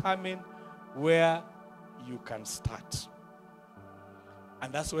merely determine where you can start.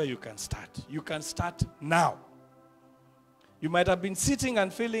 And that's where you can start. You can start now. You might have been sitting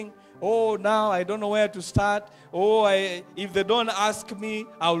and feeling, oh, now I don't know where to start. Oh, if they don't ask me,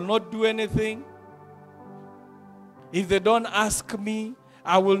 I will not do anything. If they don't ask me,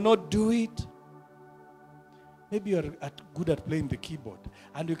 I will not do it. Maybe you're good at playing the keyboard.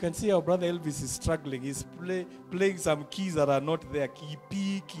 And you can see our brother Elvis is struggling. He's playing some keys that are not there. Key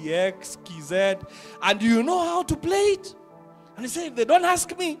P, key X, key Z. And you know how to play it. And you say, if they don't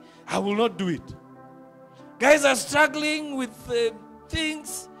ask me, I will not do it. Guys are struggling with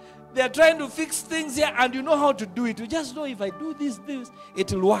things. They are trying to fix things here. And you know how to do it. You just know if I do this,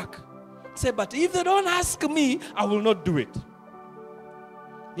 it will work. Say, but if they don't ask me, I will not do it.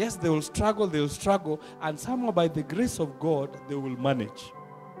 Yes, they will struggle, and somehow by the grace of God, they will manage.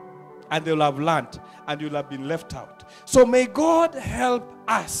 And they will have learned, and you'll have been left out. So may God help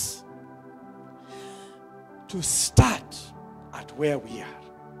us to start at where we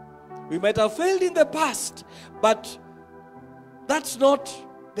are. We might have failed in the past, but that's not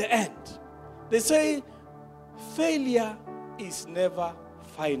the end. They say failure is never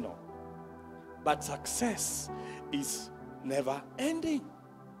final, but success is never ending.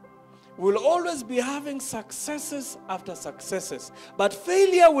 We'll always be having successes after successes, but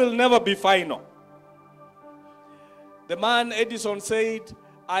failure will never be final. The man Edison said,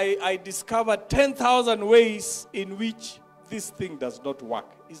 I discovered 10,000 ways in which this thing does not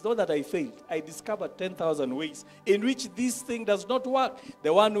work. It's not that I failed. I discovered 10,000 ways in which this thing does not work.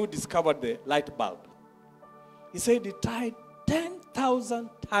 The one who discovered the light bulb. He said he tried 10,000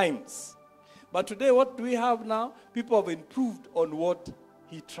 times. But today, what do we have now? People have improved on what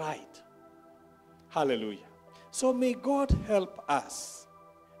he tried. Hallelujah. So may God help us.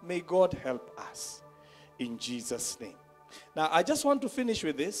 May God help us. In Jesus' name. Now, I just want to finish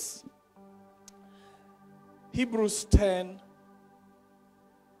with this. Hebrews 10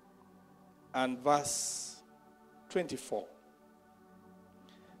 and verse 24.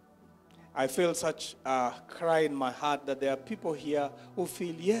 I feel such a cry in my heart that there are people here who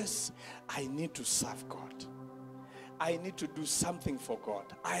feel, yes, I need to serve God. I need to do something for God.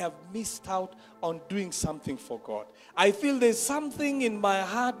 I have missed out on doing something for God. I feel there's something in my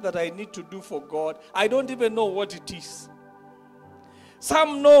heart that I need to do for God. I don't even know what it is.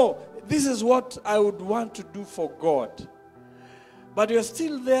 Some know this is what I would want to do for God. But you're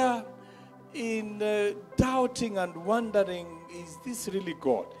still there in doubting and wondering, is this really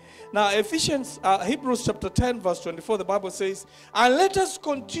God? Now, Hebrews chapter 10, verse 24, the Bible says, and let us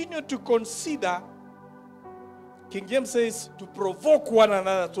continue to consider, King James says, to provoke one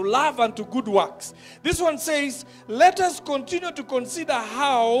another to love and to good works. This one says, let us continue to consider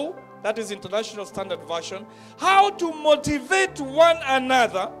how, that is International Standard Version, how to motivate one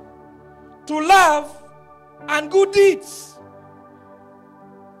another to love and good deeds.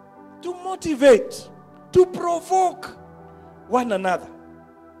 To motivate, to provoke one another.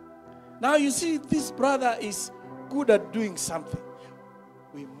 Now you see, this brother is good at doing something.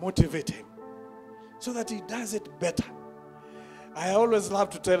 We motivate him so that he does it better. I always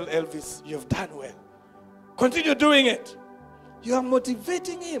love to tell Elvis, you've done well. Continue doing it. You are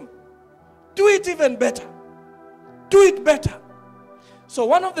motivating him. Do it even better. Do it better. So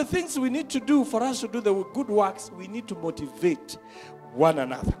one of the things we need to do for us to do the good works, we need to motivate one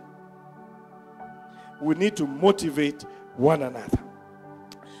another. We need to motivate one another.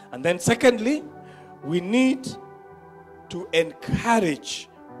 And then secondly, we need to encourage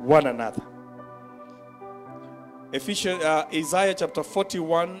one another. Isaiah chapter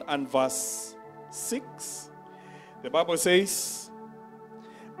 41 and verse 6. The Bible says,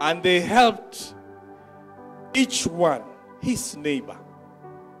 and they helped each one his neighbor.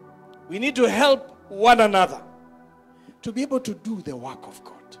 We need to help one another to be able to do the work of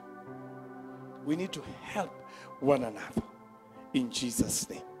God. We need to help one another in Jesus'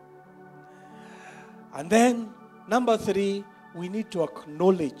 name. And then, number 3, we need to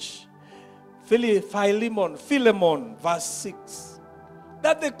acknowledge Philemon, verse 6,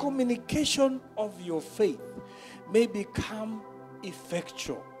 that the communication of your faith may become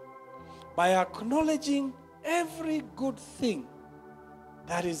effectual by acknowledging every good thing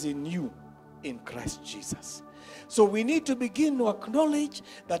that is in you in Christ Jesus. So we need to begin to acknowledge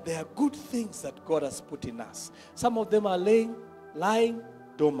that there are good things that God has put in us. Some of them are lying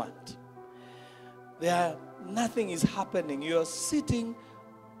dormant. Nothing is happening. You are sitting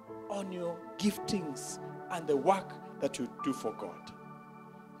on your giftings and the work that you do for God.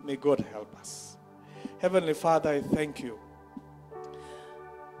 May God help us. Heavenly Father, I thank you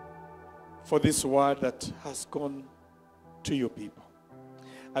for this word that has gone to your people.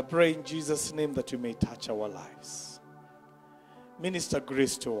 I pray in Jesus' name that you may touch our lives. Minister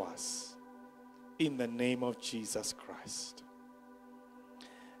grace to us in the name of Jesus Christ.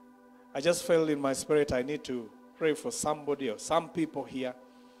 I just felt in my spirit I need to pray for somebody or some people here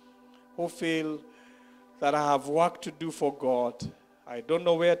who feel that I have work to do for God. I don't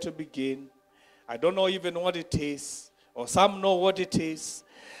know where to begin. I don't know even what it is, or some know what it is,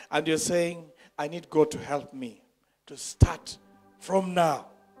 and you're saying, I need God to help me to start from now.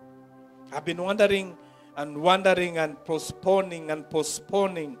 I've been wondering and postponing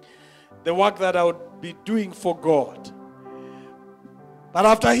the work that I would be doing for God. But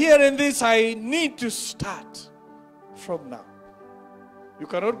after hearing this, I need to start from now. You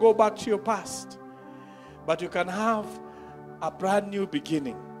cannot go back to your past, but you can have a brand new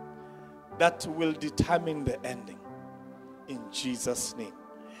beginning that will determine the ending. In Jesus' name.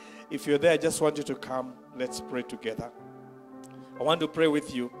 If you're there, I just want you to come. Let's pray together. I want to pray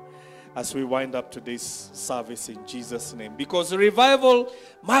with you as we wind up today's service in Jesus' name. Because revival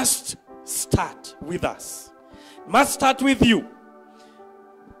must start with us. Must start with you.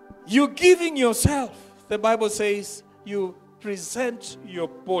 You giving yourself. The Bible says you present your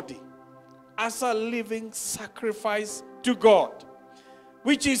body as a living sacrifice to God,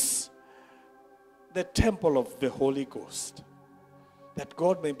 which is the temple of the Holy Ghost. That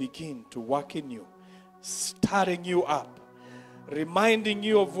God may begin to work in you, stirring you up, reminding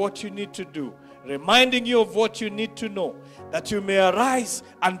you of what you need to do, reminding you of what you need to know, that you may arise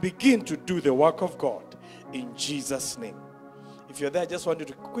and begin to do the work of God in Jesus' name. If you're there, I just want you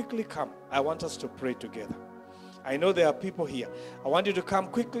to quickly come. I want us to pray together. I know there are people here. I want you to come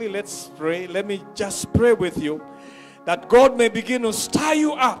quickly. Let's pray. Let me just pray with you that God may begin to stir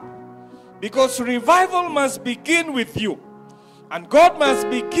you up, because revival must begin with you. And God must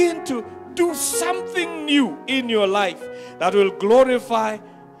begin to do something new in your life that will glorify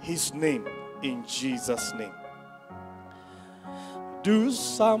His name in Jesus' name. Do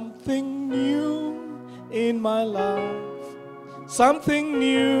something new in my life. Something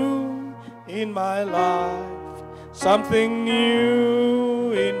new in my life. Something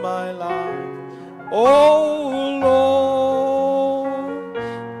new in my life. Oh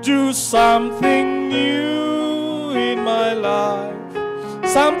Lord, do something new in my life.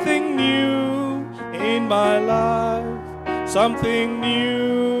 Something new in my life. Something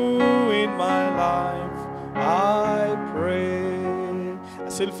new in my life. I pray. I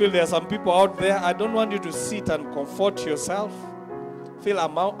still feel there are some people out there. I don't want you to sit and comfort yourself. Feel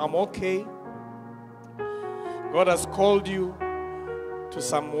I'm okay. God has called you to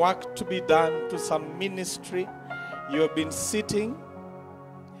some work to be done, to some ministry. You have been sitting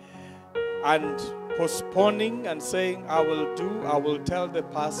and postponing and saying, I will tell the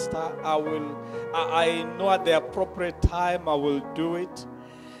pastor, I know at the appropriate time I will do it.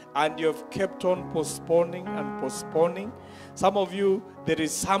 And you have kept on postponing and postponing. Some of you, there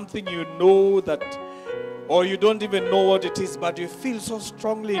is something you know that, or you don't even know what it is, but you feel so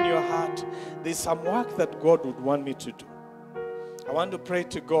strongly in your heart, there's some work that God would want me to do. I want to pray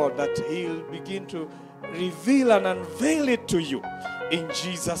to God that He'll begin to reveal and unveil it to you in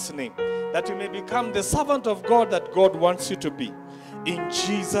Jesus' name. That you may become the servant of God that God wants you to be. In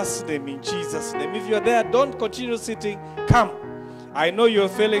Jesus' name, in Jesus' name. If you're there, don't continue sitting. Come. I know you're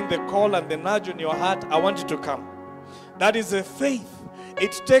feeling the call and the nudge in your heart. I want you to come. That is a faith.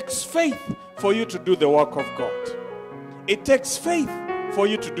 It takes faith for you to do the work of God. It takes faith for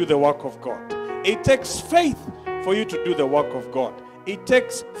you to do the work of God. It takes faith for you to do the work of God. It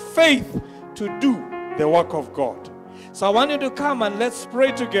takes faith to do the work of God. So I want you to come and let's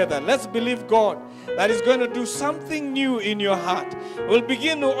pray together. Let's believe God that is going to do something new in your heart. We'll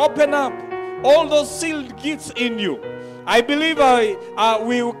begin to open up all those sealed gifts in you. I believe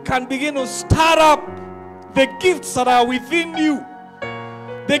we can begin to start up the gifts that are within you.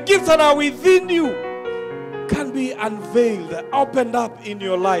 The gifts that are within you can be unveiled, opened up in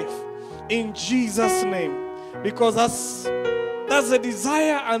your life in Jesus' name. Because that's the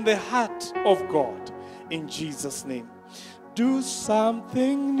desire and the heart of God in Jesus' name. Do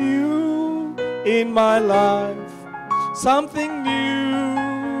something new in my life. Something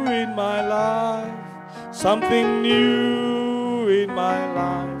new in my life. Something new in my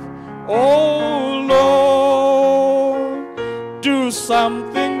life. Oh Lord, do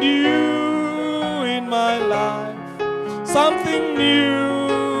something new in my life. Something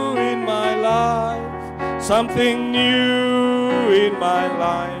new in my life. Something new in my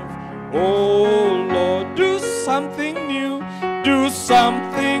life. Oh Lord, do something new. Do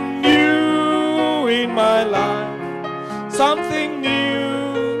something new in my life. Something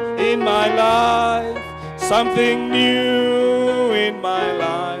new in my life. Something new in my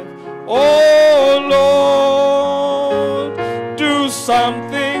life. Oh Lord, do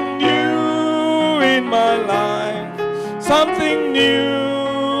something new in my life. Something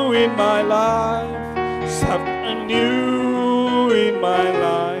new in my life. Something new in my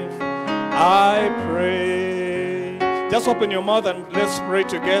life. I pray. Just open your mouth and let's pray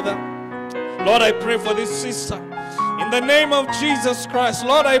together. Lord, I pray for this sister. In the name of Jesus Christ,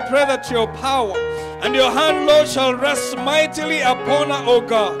 Lord, I pray that your power and your hand, Lord, shall rest mightily upon her, O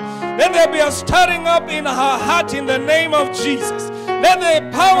God. Let there be a stirring up in her heart in the name of Jesus. Let the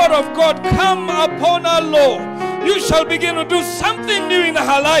power of God come upon her, Lord. You shall begin to do something new in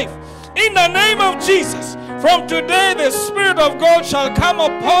her life. In the name of Jesus. From today, the Spirit of God shall come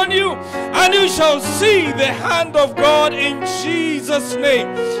upon you, and you shall see the hand of God in Jesus'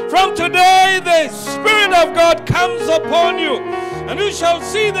 name. From today, the Spirit of God comes upon you, and you shall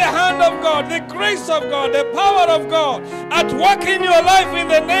see the hand of God, the grace of God, the power of God at work in your life in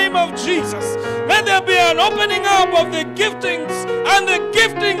the name of Jesus. Let there be an opening up of the giftings and the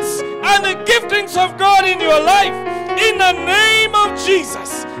giftings and the giftings of God in your life in the name of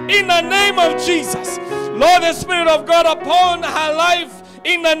Jesus. In the name of Jesus. Lord, the Spirit of God upon her life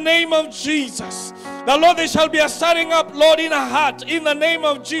in the name of Jesus. The Lord, there shall be a stirring up, Lord, in her heart in the name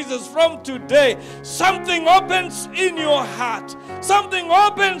of Jesus. From today, something opens in your heart. Something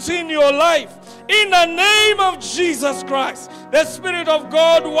opens in your life in the name of Jesus Christ. The Spirit of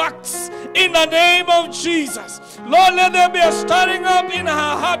God works in the name of Jesus. Lord, let there be a stirring up in her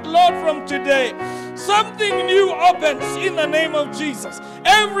heart, Lord, from today. Something new opens in the name of Jesus.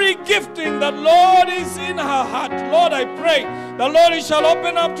 Every gifting that, Lord, is in her heart, Lord, I pray the Lord, it shall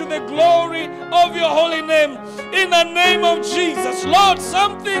open up to the glory of your holy name in the name of Jesus. Lord,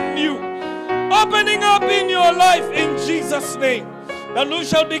 something new opening up in your life in Jesus' name. That you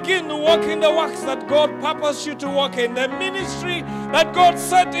shall begin to walk in the works that God purposed you to walk in. The ministry that God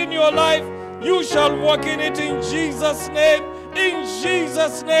set in your life, you shall walk in it in Jesus' name. In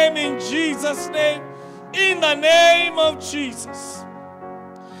Jesus' name, in Jesus' name, in the name of Jesus.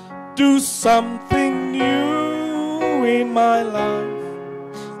 Do something new in my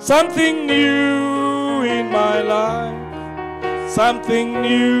life. Something new in my life. Something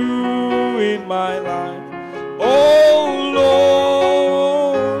new in my life. Oh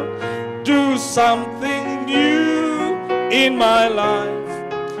Lord, do something new in my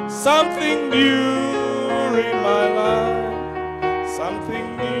life. Something new in my life.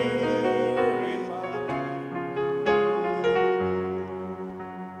 Something new in my life.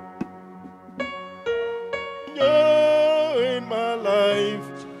 New in my life.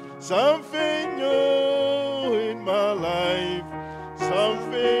 Something new in my life.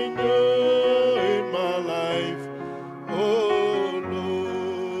 Something new in my life. Oh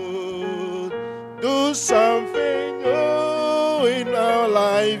Lord, do something new in our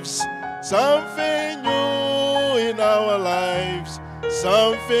lives. Something new in our lives.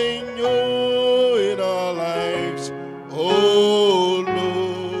 Something new in our lives. Oh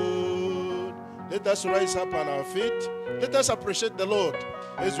Lord. Let us rise up on our feet. Let us appreciate the Lord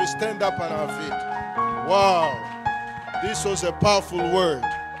as we stand up on our feet. Wow. This was a powerful word.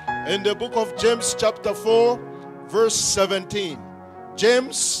 In the book of James chapter 4, verse 17.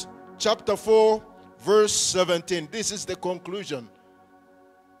 James chapter 4, verse 17. This is the conclusion.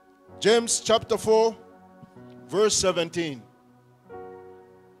 James chapter 4, verse 17.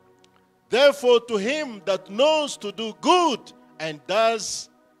 Therefore, to him that knows to do good and does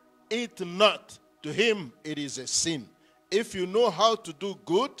it not, to him it is a sin. If you know how to do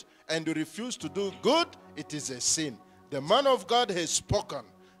good and you refuse to do good, it is a sin. The man of God has spoken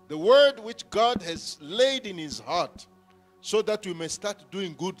the word which God has laid in his heart so that we may start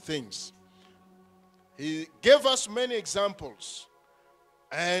doing good things. He gave us many examples.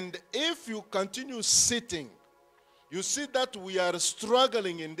 And if you continue sitting, you see that we are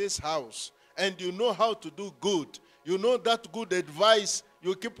struggling in this house, and you know how to do good. You know that good advice,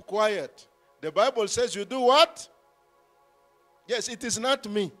 you keep quiet. The Bible says you do what? Yes, it is not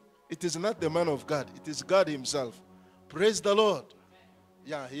me. It is not the man of God. It is God himself. Praise the Lord.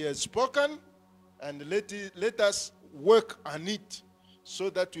 Yeah, he has spoken, and let us work on it so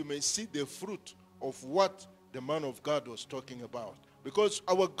that we may see the fruit of what the man of God was talking about. Because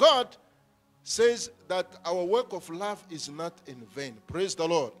our God says that our work of love is not in vain. Praise the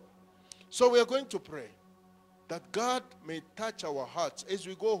Lord. So we are going to pray that God may touch our hearts. As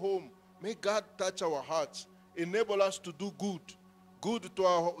we go home, may God touch our hearts. Enable us to do good. Good to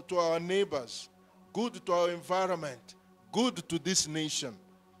our neighbors. Good to our environment. Good to this nation.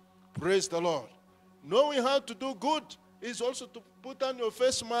 Praise the Lord. Knowing how to do good is also to put on your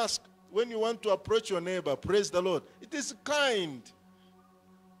face mask when you want to approach your neighbor. Praise the Lord. It is kind.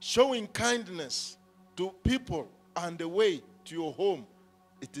 Showing kindness to people on the way to your home,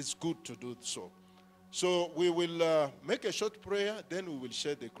 it is good to do so. So we will make a short prayer, then we will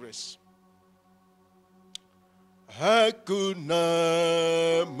share the grace. Hakuna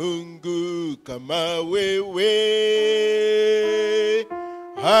Mungu kama wewe,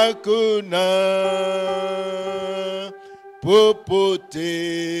 hakuna popote,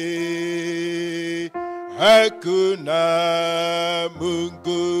 hakuna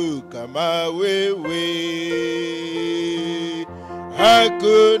Mungu kama wewe,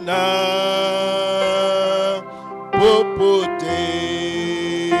 hakuna popote,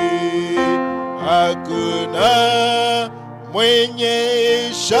 hakuna mwenye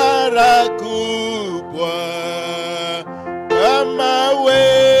ishara kubwa kama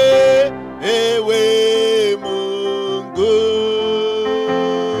wewe Mungu,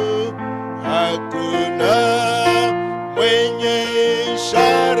 hakuna mwenye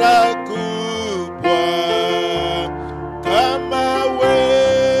ishara kubwa kama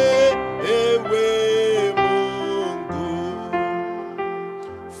wewe Mungu.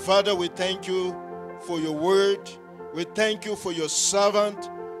 Father, we thank you for your word. We thank you for your servant.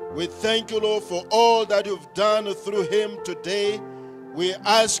 We thank you, Lord, for all that you've done through him today. We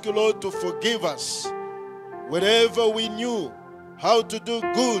ask you, Lord, to forgive us wherever we knew how to do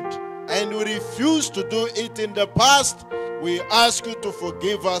good and we refused to do it in the past. We ask you to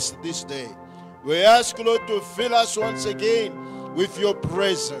forgive us this day. We ask you, Lord, to fill us once again with your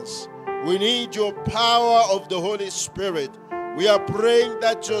presence. We need your power of the Holy Spirit. We are praying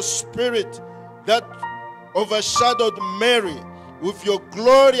that your spirit that overshadowed Mary with your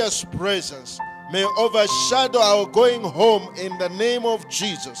glorious presence may overshadow our going home in the name of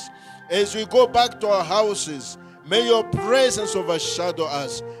Jesus. As we go back to our houses, may your presence overshadow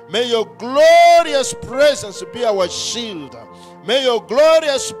us. May your glorious presence be our shield. May your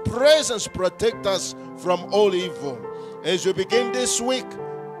glorious presence protect us from all evil. As we begin this week,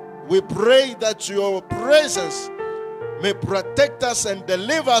 we pray that your presence may protect us and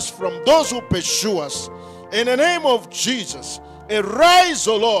deliver us from those who pursue us. In the name of Jesus, arise,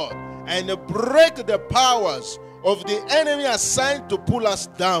 O Lord, and break the powers of the enemy assigned to pull us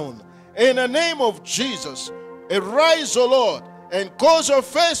down. In the name of Jesus, arise, O Lord, and cause your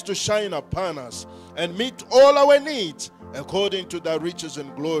face to shine upon us and meet all our needs according to thy riches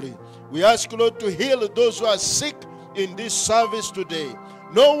and glory. We ask you, Lord, to heal those who are sick in this service today.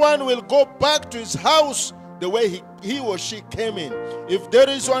 No one will go back to his house the way he or she came in. If there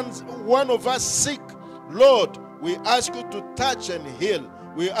is one of us sick, Lord, we ask you to touch and heal.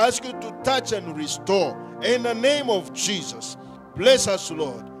 We ask you to touch and restore. In the name of Jesus, bless us,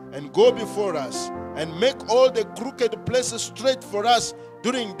 Lord, and go before us and make all the crooked places straight for us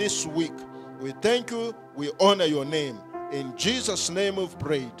during this week. We thank you. We honor your name. In Jesus' name we've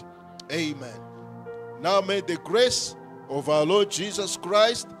prayed. Amen. Now may the grace of our Lord Jesus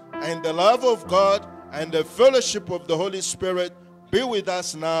Christ and the love of God and the fellowship of the Holy Spirit be with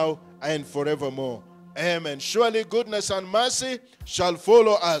us now and forevermore. Amen. Surely goodness and mercy shall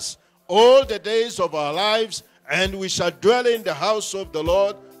follow us all the days of our lives, and we shall dwell in the house of the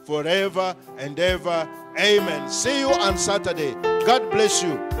Lord forever and ever. Amen. See you on Saturday. God bless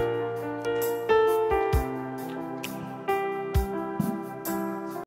you.